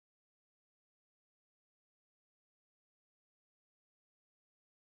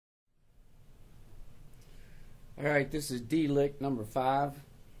Alright, this is D lick number 5.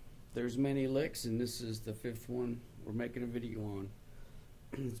 There's many licks, and this is the 5th one we're making a video on.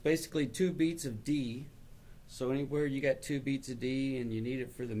 It's basically 2 beats of D. So anywhere you got 2 beats of D and you need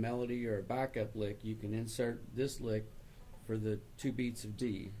it for the melody or a backup lick, you can insert this lick for the 2 beats of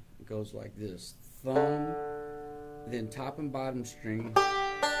D. It goes like this: thumb, then top and bottom string,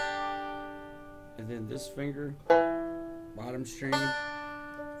 and then this finger, bottom string,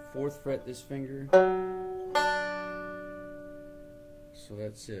 4th fret this finger. So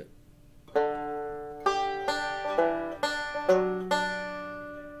that's it.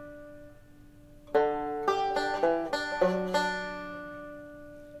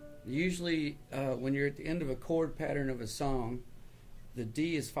 Usually when you're at the end of a chord pattern of a song, the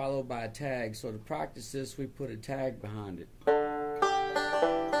D is followed by a tag. So to practice this, we put a tag behind it.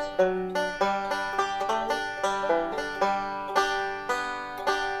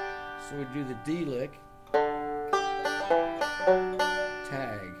 So we do the D lick,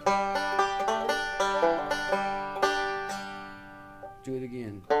 tag, do it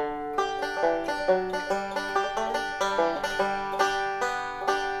again.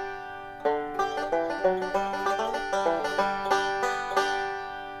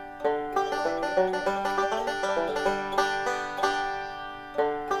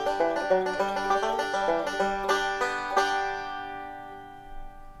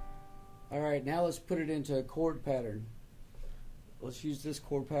 Alright, now let's put it into a chord pattern. Let's use this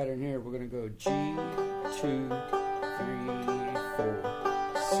chord pattern here. We're going to go G, 2, 3, 4,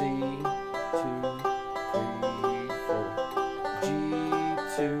 C,